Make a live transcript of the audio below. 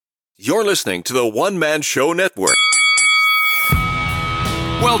You're listening to the One Man Show Network.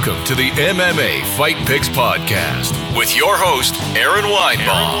 Welcome to the MMA Fight Picks podcast with your host, Aaron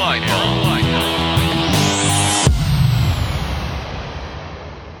Weinbaum.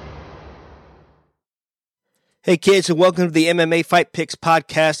 Hey kids, and welcome to the MMA Fight Picks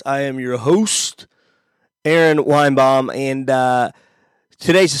podcast. I am your host, Aaron Weinbaum, and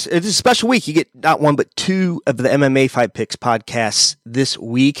it's a special week. You get not one but two of the MMA Fight Picks podcasts this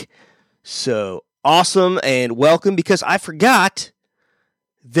week. So awesome and welcome, because I forgot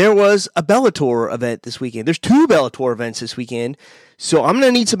there was a Bellator event this weekend. There's two Bellator events this weekend, so I'm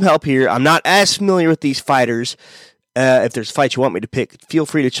going to need some help here. I'm not as familiar with these fighters. If there's fights you want me to pick, feel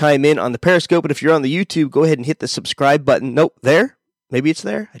free to chime in on the Periscope. But if you're on the YouTube, go ahead and hit the subscribe button. Nope, there. Maybe it's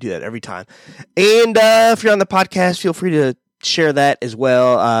there. I do that every time. And if you're on the podcast, feel free to share that as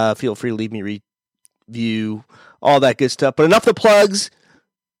well. Feel free to leave me review, all that good stuff. But enough of the plugs.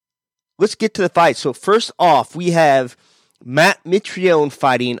 Let's get to the fight. So first off, we have Matt Mitrione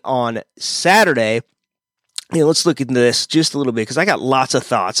fighting on Saturday. And let's look into this just a little bit, because I got lots of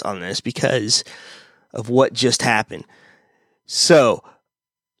thoughts on this because of what just happened. So,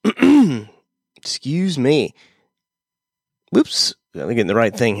 excuse me. Whoops. I'm getting the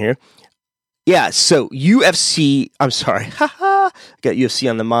right thing here. Yeah, so UFC, I'm sorry. I got UFC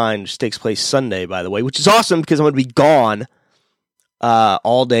on the mind, which takes place Sunday, by the way, which is awesome because I'm going to be gone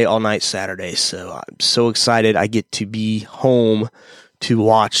all day, all night Saturday. So I'm so excited I get to be home to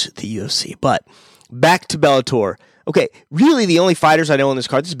watch the UFC. But back to Bellator. Okay, really the only fighters I know on this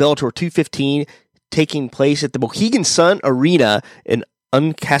card, this is Bellator 215, taking place at the Mohegan Sun Arena in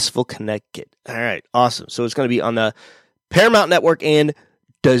Uncasville, Connecticut. All right, awesome. So it's going to be on the Paramount Network and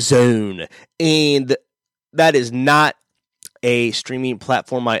DAZN. And that is not a streaming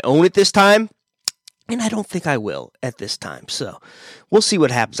platform I own at this time, and I don't think I will at this time. So we'll see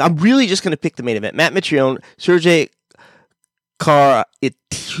what happens. I'm really just going to pick the main event. Matt Mitrione, Sergey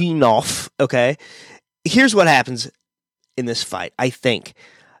Kharitonov. Okay, here's what happens in this fight, I think.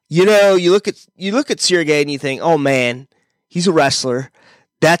 You know, you look at Sergey and you think, oh man, he's a wrestler.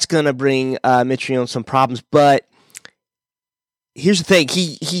 That's going to bring Mitrione some problems. But here's the thing.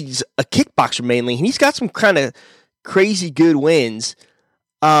 He's a kickboxer mainly, and he's got some kind of crazy good wins.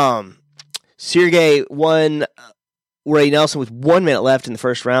 Sergey won Ray Nelson with 1 minute left in the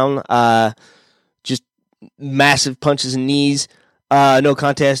first round. Just massive punches and knees. No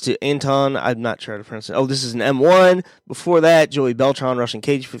contest to Anton. I'm not sure how to pronounce it. Oh, this is an M1. Before that, Joey Beltran, Russian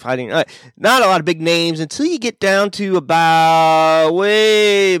cage fighting. Not a lot of big names until you get down to about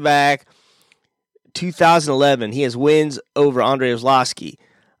way back 2011. He has wins over Andrei Arlovsky.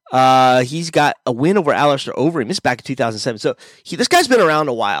 He's got a win over Alistair Overeem. This is back in 2007. So this guy's been around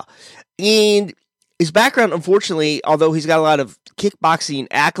a while. And his background, unfortunately, although he's got a lot of kickboxing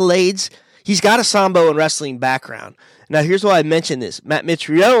accolades, he's got a sambo and wrestling background. Now, here's why I mentioned this. Matt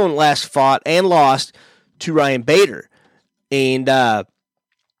Mitrione last fought and lost to Ryan Bader. And let's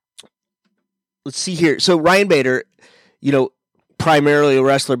see here. So Ryan Bader, primarily a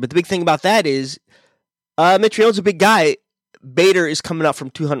wrestler, but the big thing about that is Mitrione's a big guy. Bader is coming up from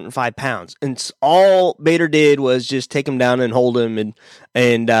 205 pounds. And all Bader did was just take him down and hold him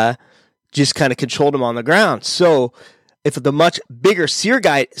and just kind of controlled him on the ground. So if the much bigger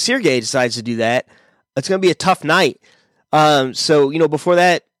Sergey decides to do that, it's going to be a tough night. Before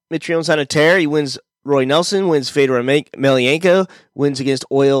that, Mitrione's on a tear. He wins Roy Nelson, wins Fedor Emelianenko, wins against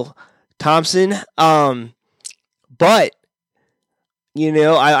Oil Thompson. But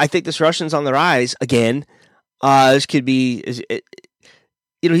I think this Russian's on the rise again. This could be,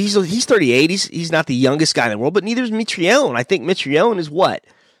 he's 38. He's not the youngest guy in the world, but neither is Mitrione. I think Mitrione is what?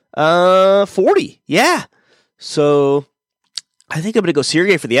 40. Yeah. So I think I'm going to go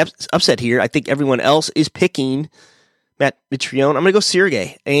Sergey for the upset here. I think everyone else is picking Matt Mitrione. I'm going to go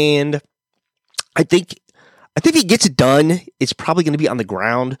Sergey, and I think he gets it done. It's probably going to be on the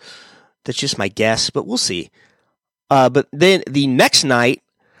ground. That's just my guess, but we'll see. But then the next night,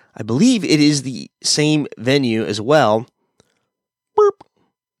 I believe it is the same venue as well.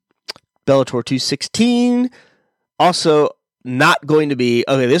 Bellator 216. Also not going to be,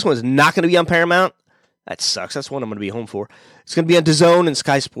 this one's not going to be on Paramount. That sucks. That's one I'm going to be home for. It's going to be on DAZN and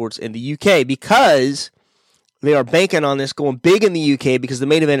Sky Sports in the UK, because they are banking on this going big in the UK, because the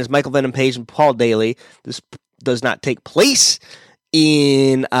main event is Michael Venom Page and Paul Daly. This does not take place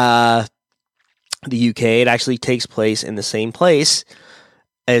in the UK. It actually takes place in the same place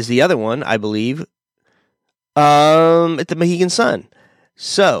as the other one, I believe, at the Mohegan Sun.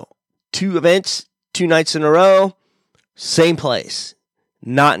 So, 2 events, 2 nights in a row, same place,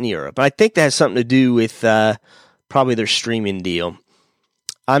 not in Europe. And I think that has something to do with probably their streaming deal.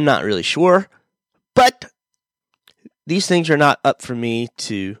 I'm not really sure. But these things are not up for me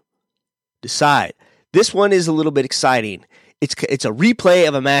to decide. This one is a little bit exciting. It's a replay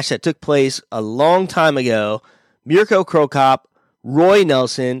of a match that took place a long time ago. Mirko Cro Cop, Roy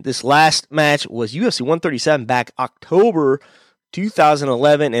Nelson. This last match was UFC 137 back October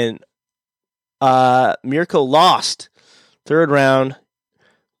 2011, and Mirko lost third round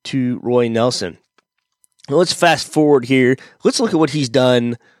to Roy Nelson. Now let's fast forward here. Let's look at what he's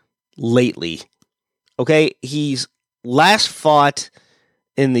done lately. Okay, he's last fought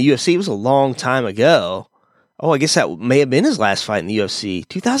in the UFC. It was a long time ago. Oh, I guess that may have been his last fight in the UFC.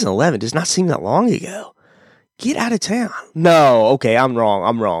 2011 does not seem that long ago. Get out of town. No, okay, I'm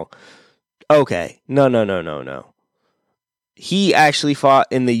wrong. Okay, no. He actually fought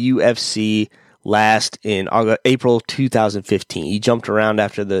in the UFC last in April 2015. He jumped around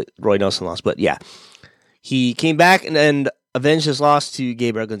after the Roy Nelson loss, but yeah. He came back and avenged his loss to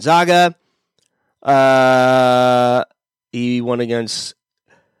Gabriel Gonzaga. He won against...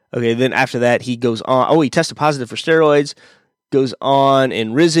 Okay, then after that, he goes on... Oh, he tested positive for steroids. Goes on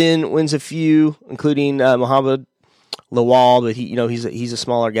and risen, wins a few, including Muhammad Lawal, but he's a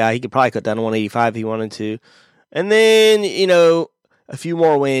smaller guy. He could probably cut down to 185 if he wanted to. And then, a few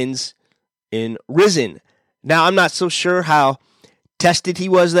more wins in risen. Now, I'm not so sure how tested he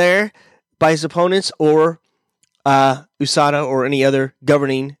was there by his opponents or USADA or any other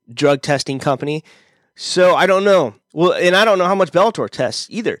governing drug testing company. So I don't know. Well, and I don't know how much Bellator tests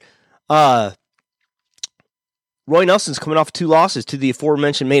either. Roy Nelson's coming off 2 losses to the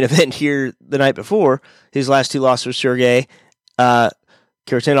aforementioned main event here the night before. His last 2 losses were Sergey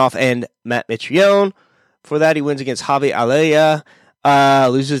Kharitonov and Matt Mitrione. For that, he wins against Javi Alea,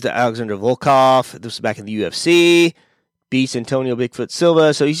 loses to Alexander Volkov. This was back in the UFC. Beats Antonio Bigfoot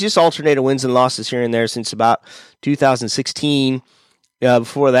Silva. So he's just alternated wins and losses here and there since about 2016.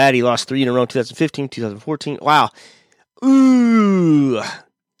 Before that, he lost 3 in a row, 2015, 2014. Wow. Ooh.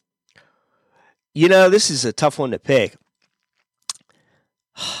 This is a tough one to pick.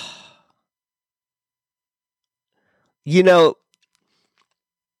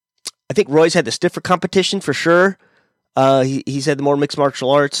 I think Roy's had the stiffer competition for sure. He's had the more mixed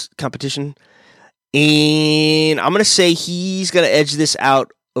martial arts competition. And I'm going to say he's going to edge this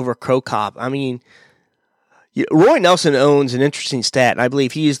out over Cro Cop. I mean, Roy Nelson owns an interesting stat, and I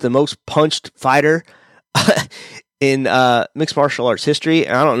believe he is the most punched fighter in mixed martial arts history.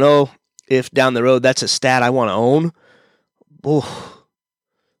 And I don't know if down the road that's a stat I want to own. Oh,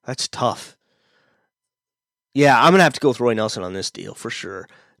 that's tough. Yeah, I'm going to have to go with Roy Nelson on this deal for sure.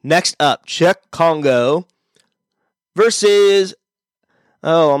 Next up, Czech Congo versus,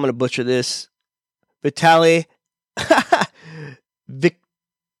 I'm going to butcher this, Vitaly Viktorovic.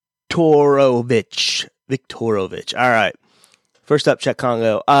 All right. First up, Czech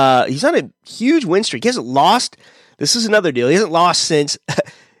Congo. He's on a huge win streak. He hasn't lost. This is another deal. He hasn't lost since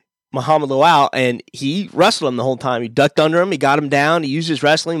Muhammad Lawal, and he wrestled him the whole time. He ducked under him. He got him down. He used his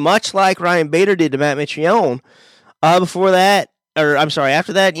wrestling, much like Ryan Bader did to Matt Mitrione. After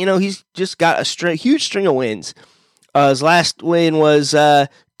that, he's just got a huge string of wins. His last win was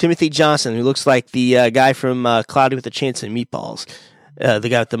Timothy Johnson, who looks like the guy from Cloudy with a Chance and Meatballs, the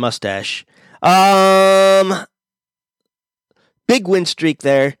guy with the mustache. Big win streak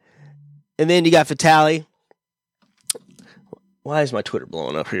there. And then you got Vitaly. Why is my Twitter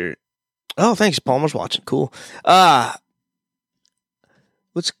blowing up here? Oh, thanks, Palmer's watching. Cool. Let's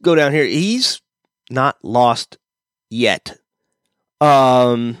go down here. He's not lost yet.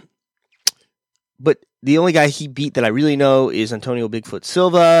 But the only guy he beat that I really know is Antonio Bigfoot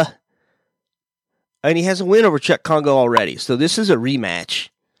Silva. And he has a win over Czech Congo already. So this is a rematch.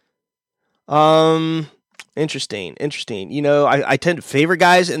 Interesting. I tend to favor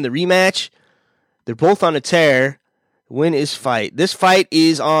guys in the rematch. They're both on a tear. Win is fight. This fight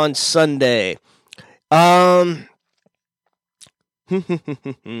is on Sunday. Wow.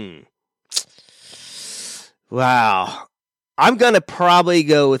 I'm going to probably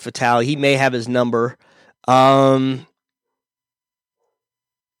go with Vitaly. He may have his number.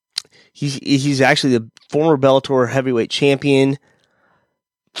 He's actually the former Bellator heavyweight champion.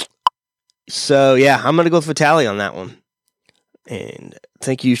 So, yeah, I'm going to go with Vitaly on that one. And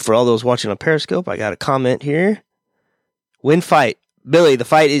thank you for all those watching on Periscope. I got a comment here. Win fight. Billy, the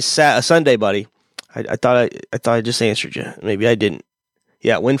fight is Sunday, buddy. I thought I just answered you. Maybe I didn't.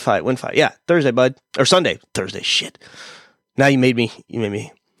 Yeah, win fight. Yeah, Thursday, bud. Or Sunday. Thursday, shit. Now you made me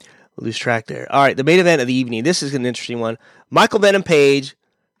lose track there. All right, the main event of the evening. This is an interesting one. Michael Venom Page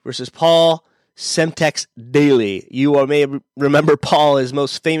versus Paul Semtex Daly. You may remember Paul is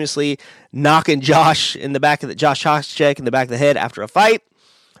most famously knocking Josh Koscheck in the back of the head after a fight.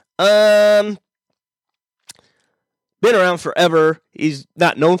 Been around forever. He's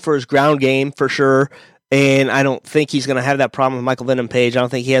not known for his ground game for sure, and I don't think he's going to have that problem with Michael Venom Page. I don't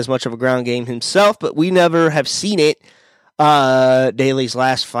think he has much of a ground game himself, but we never have seen it. Daly's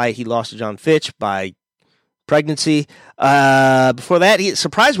last fight, he lost to John Fitch by pregnancy. Before that, he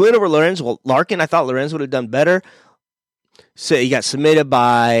surprised win over Lorenz Larkin. I thought Lorenz would have done better. So he got submitted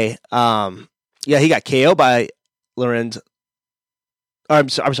by, he got KO'd by Lorenz. I'm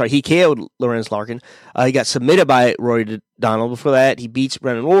sorry, he KO'd Lorenz Larkin. He got submitted by Rory Donald. Before that, he beats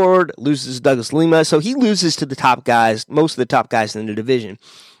Brennan Ward, loses to Douglas Lima. So he loses to the top guys, most of the top guys in the division.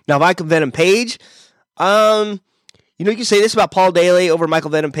 Now, Michael Venom Page, you can say this about Paul Daly over Michael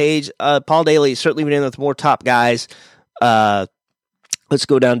Venom Page. Paul Daly has certainly been in with more top guys. Let's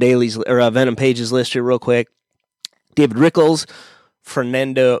go down Venom Page's list here real quick. David Rickles,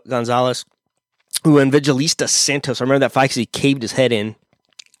 Fernando Gonzalez, and Evangelista Santos. I remember that fight because he caved his head in.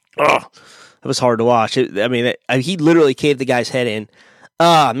 Oh, that was hard to watch. He literally caved the guy's head in.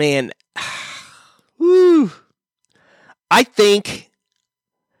 Oh, man. Woo. I think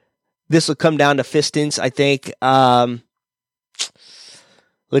this will come down to fistance. I think,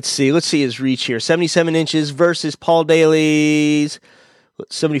 let's see his reach here. 77 inches versus Paul Daly's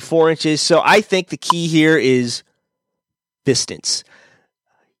 74 inches. So I think the key here is fistance.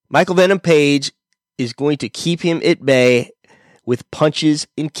 Michael Venom Page is going to keep him at bay with punches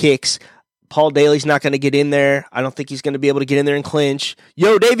and kicks. Paul Daly's not going to get in there. I don't think he's going to be able to get in there and clinch.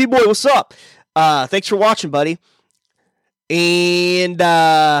 Yo, Davey boy, what's up? Thanks for watching, buddy. And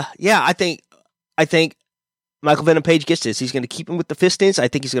I think Michael Venom Page gets this. He's going to keep him with the fistance. I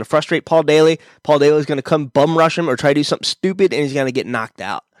think he's going to frustrate Paul Daly. Paul Daly is going to come bum rush him or try to do something stupid, and he's going to get knocked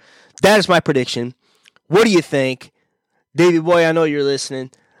out. That is my prediction. What do you think? Davey boy, I know you're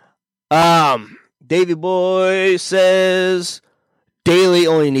listening. Davey boy says Daly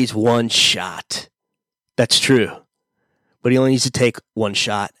only needs one shot. That's true. But he only needs to take one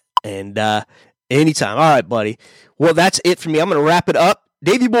shot. And anytime. All right, buddy. Well, that's it for me. I'm going to wrap it up.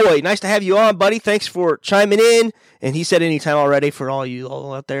 Davey boy, nice to have you on, buddy. Thanks for chiming in. And he said anytime already for all you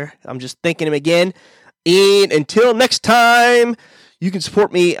all out there. I'm just thanking him again. And until next time, you can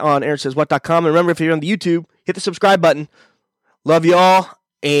support me on AaronSaysWhat.com. And remember, if you're on the YouTube, hit the subscribe button. Love you all,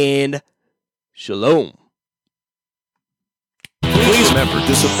 and shalom. Please remember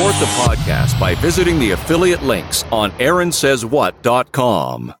to support the podcast by visiting the affiliate links on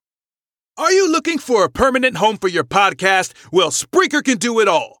AaronSaysWhat.com. Are you looking for a permanent home for your podcast? Well, Spreaker can do it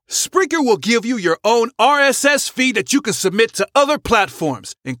all. Spreaker will give you your own RSS feed that you can submit to other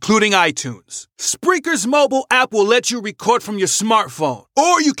platforms, including iTunes. Spreaker's mobile app will let you record from your smartphone,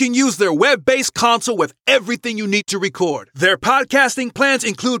 or you can use their web-based console with everything you need to record. Their podcasting plans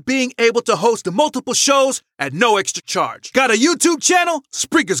include being able to host multiple shows at no extra charge. Got a YouTube channel?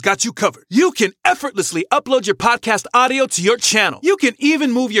 Spreaker's got you covered. You can effortlessly upload your podcast audio to your channel. You can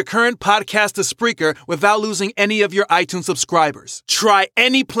even move your current podcast to Spreaker without losing any of your iTunes subscribers. Try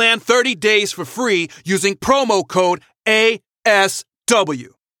any plan 30 days for free using promo code ASW.